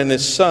Aaron and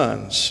his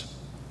sons.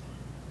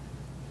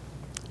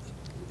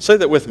 Say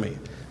that with me.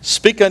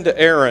 Speak unto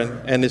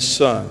Aaron and his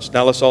sons.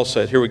 Now let's all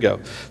say it. Here we go.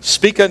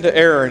 Speak unto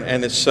Aaron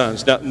and his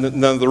sons. Now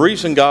the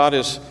reason God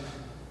is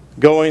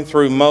going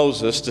through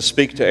Moses to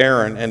speak to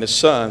Aaron and his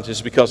sons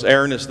is because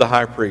Aaron is the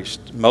high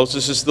priest.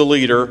 Moses is the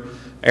leader.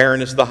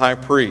 Aaron is the high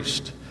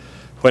priest.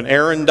 When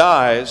Aaron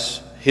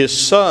dies, his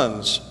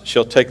sons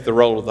shall take the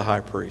role of the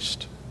high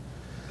priest.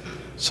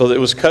 So it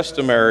was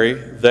customary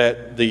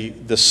that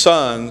the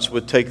sons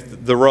would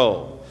take the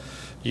role.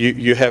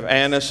 You have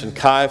Annas and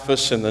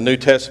Caiaphas in the New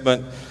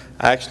Testament.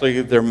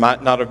 Actually, there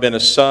might not have been a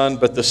son,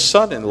 but the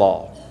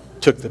son-in-law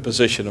took the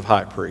position of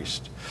high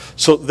priest.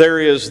 So there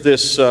is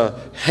this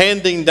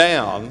handing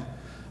down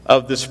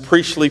of this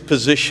priestly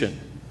position.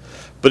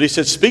 But he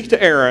said, speak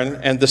to Aaron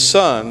and the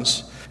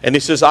sons, and he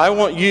says, I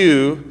want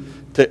you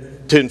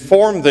to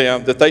inform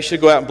them that they should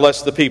go out and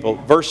bless the people.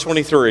 Verse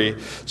 23,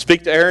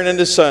 speak to Aaron and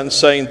his sons,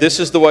 saying, this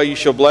is the way you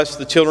shall bless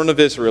the children of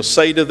Israel.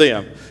 Say to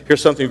them,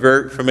 here's something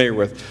very familiar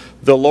with,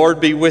 the Lord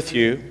be with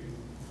you.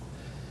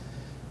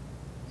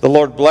 The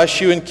Lord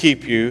bless you and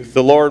keep you.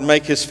 The Lord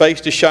make His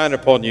face to shine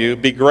upon you,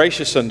 be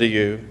gracious unto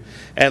you,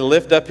 and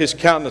lift up His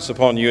countenance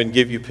upon you and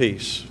give you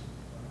peace.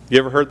 You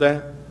ever heard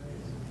that?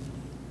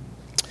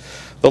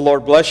 The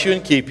Lord bless you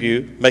and keep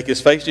you, make His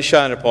face to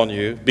shine upon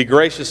you, be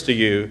gracious to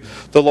you.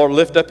 The Lord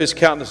lift up His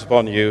countenance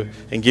upon you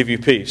and give you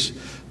peace.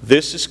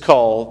 This is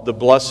called the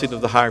blessing of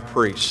the high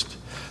priest.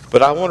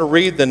 But I want to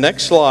read the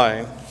next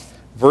line,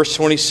 verse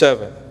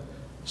 27.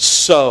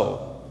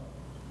 So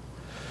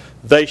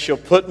they shall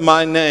put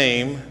my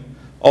name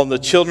on the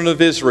children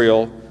of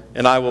Israel,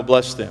 and I will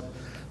bless them.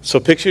 So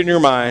picture in your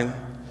mind,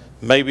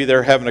 maybe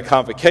they're having a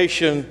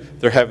convocation,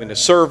 they're having a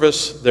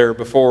service, they're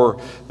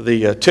before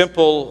the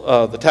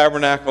temple, the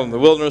tabernacle in the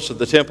wilderness of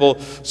the temple.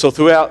 So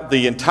throughout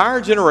the entire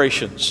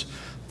generations,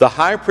 the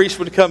high priest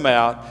would come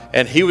out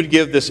and he would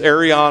give this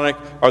Aaronic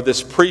or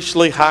this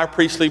high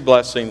priestly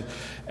blessing,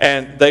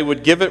 and they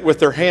would give it with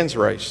their hands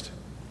raised.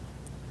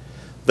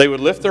 They would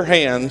lift their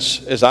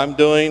hands as I'm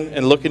doing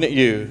and looking at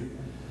you.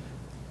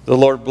 The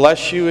Lord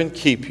bless you and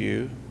keep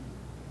you.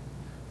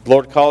 The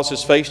Lord cause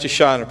his face to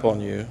shine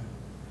upon you.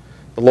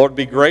 The Lord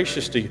be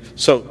gracious to you.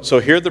 So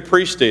here the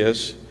priest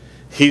is.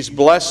 He's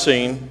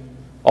blessing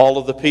all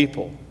of the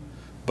people.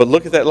 But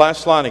look at that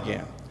last line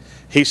again.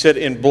 He said,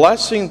 in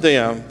blessing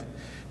them,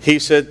 he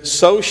said,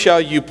 so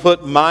shall you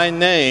put my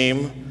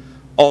name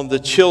on the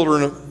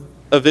children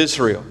of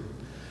Israel.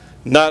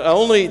 Not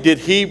only did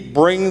he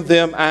bring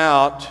them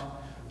out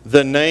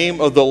the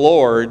name of the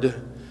Lord,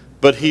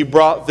 but he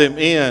brought them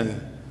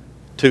in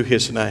to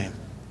his name.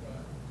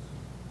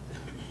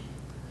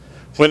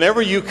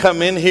 Whenever you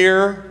come in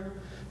here,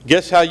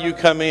 guess how you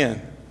come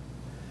in?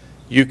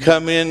 You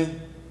come in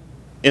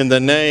the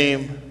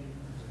name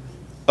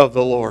of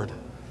the Lord.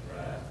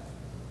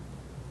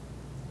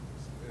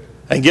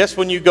 And guess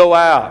when you go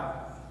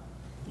out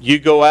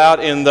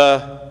in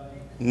the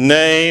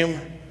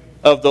name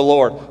of the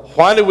Lord.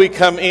 Why do we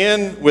come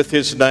in with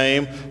his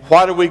name?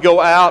 Why do we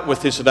go out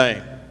with his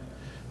name?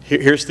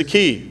 Here's the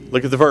key.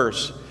 Look at the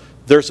verse.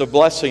 There's a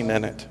blessing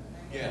in it.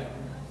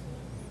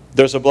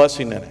 There's a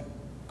blessing in it.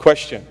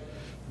 Question.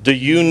 Do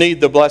you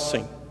need the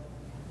blessing?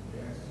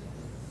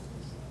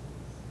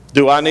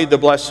 Do I need the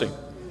blessing?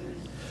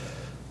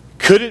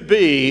 Could it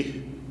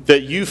be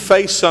that you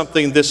face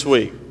something this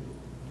week?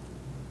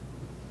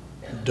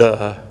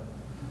 Duh.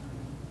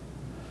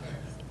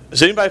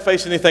 Does anybody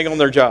face anything on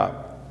their job?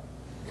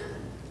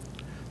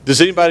 Does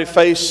anybody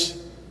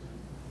face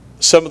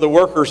some of the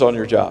workers on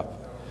your job?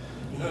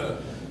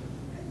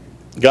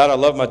 God, I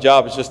love my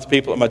job. It's just the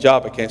people at my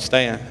job I can't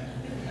stand.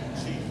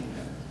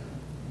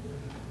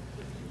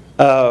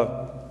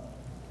 Does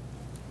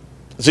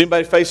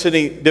anybody face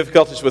any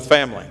difficulties with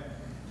family?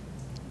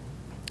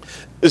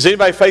 Is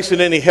anybody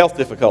facing any health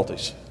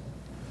difficulties?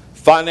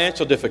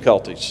 Financial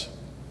difficulties?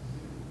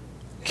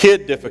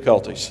 Kid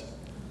difficulties?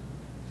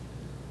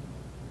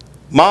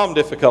 Mom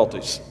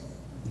difficulties?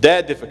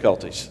 Dad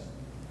difficulties?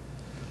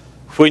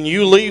 When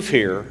you leave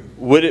here,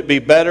 would it be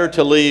better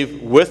to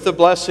leave with the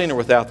blessing or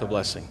without the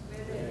blessing?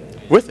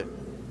 With it.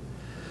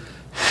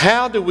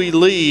 How do we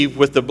leave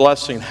with the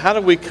blessing? How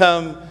do we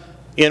come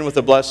in with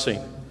the blessing?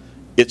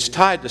 It's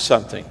tied to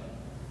something.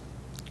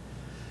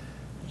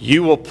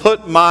 You will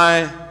put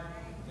my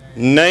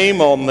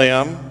name on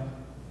them,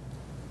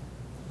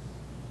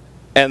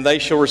 and they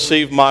shall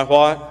receive my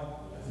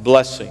what?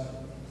 Blessing.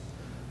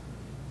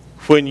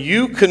 When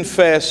you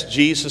confess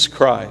Jesus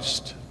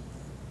Christ,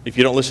 if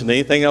you don't listen to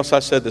anything else I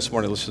said this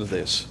morning, listen to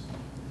this.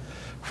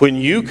 When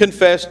you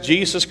confess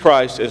Jesus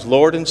Christ as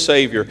Lord and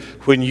Savior,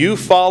 when you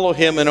follow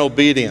him in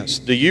obedience,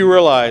 do you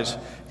realize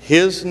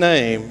his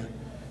name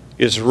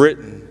is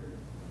written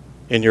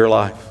in your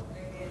life?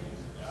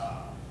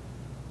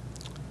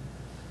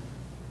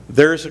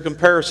 There's a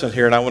comparison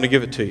here, and I want to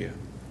give it to you.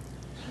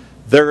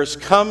 There is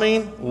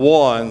coming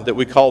one that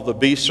we call the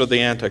beast or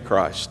the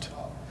Antichrist.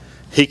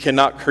 He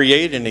cannot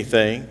create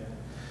anything.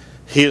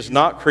 He is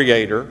not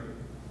creator.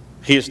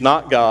 He is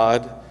not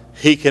God.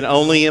 He can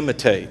only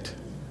imitate.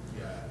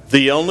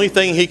 The only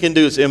thing he can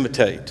do is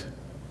imitate.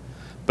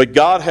 But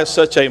God has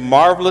such a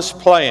marvelous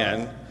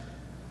plan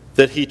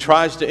that he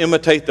tries to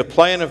imitate the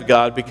plan of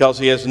God because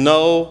he has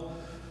no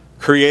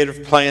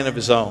creative plan of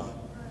his own.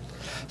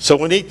 So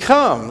when he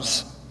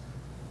comes,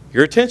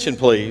 your attention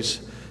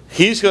please,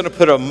 he's going to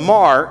put a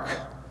mark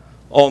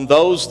on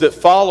those that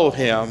follow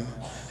him,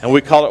 and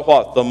we call it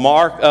what? The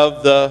mark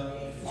of the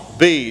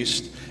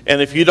beast.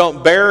 And if you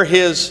don't bear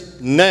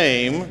his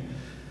name,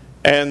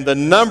 and the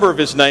number of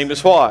his name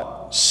is what?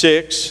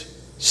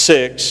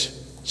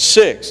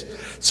 666.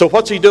 So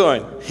what's he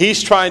doing?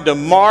 He's trying to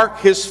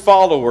mark his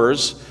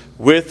followers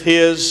with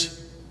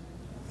his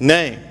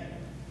name.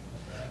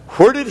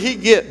 Where did he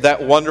get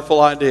that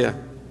wonderful idea?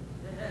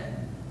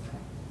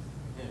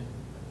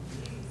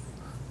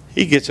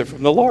 He gets it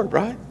from the Lord,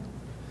 right?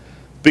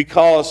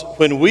 Because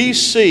when we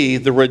see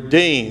the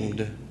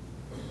redeemed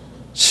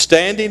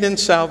standing in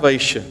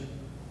salvation,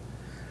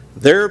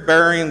 they're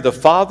bearing the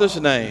Father's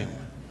name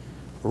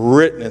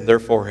written in their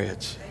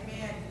foreheads.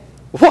 Amen.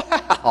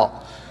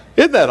 Wow!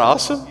 Isn't that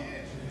awesome?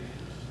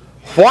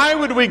 Why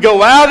would we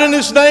go out in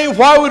his name?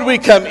 Why would we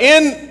come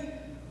in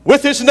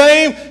with his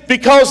name?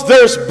 Because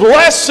there's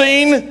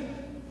blessing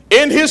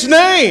in his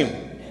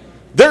name.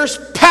 There's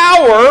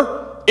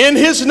power in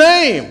his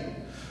name.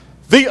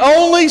 The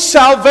only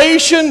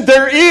salvation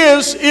there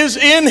is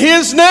in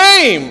his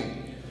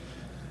name.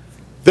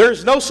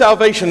 There's no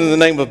salvation in the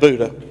name of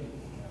Buddha.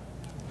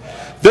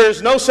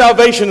 There's no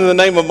salvation in the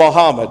name of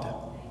Muhammad.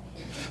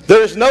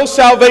 There is no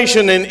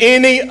salvation in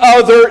any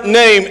other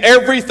name.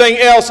 Everything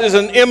else is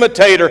an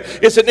imitator.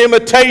 It's an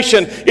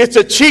imitation. It's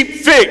a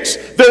cheap fix.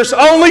 There's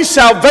only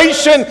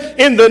salvation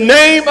in the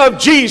name of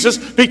Jesus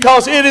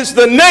because it is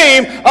the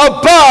name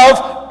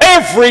above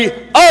every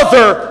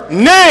other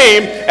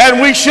name,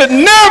 and we should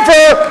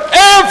never,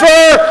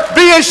 ever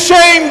be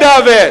ashamed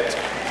of it.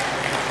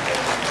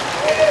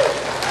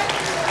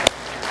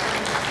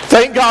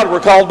 Thank God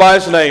we're called by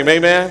His name.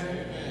 Amen.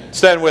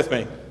 Stand with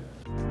me.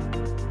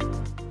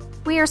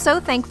 We are so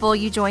thankful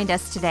you joined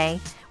us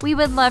today. We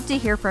would love to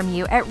hear from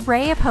you at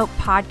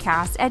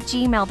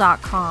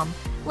rayofhopepodcast@gmail.com.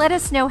 Let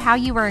us know how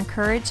you were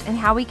encouraged and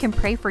how we can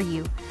pray for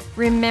you.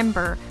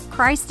 Remember,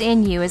 Christ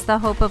in you is the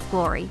hope of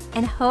glory,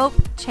 and hope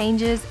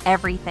changes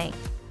everything.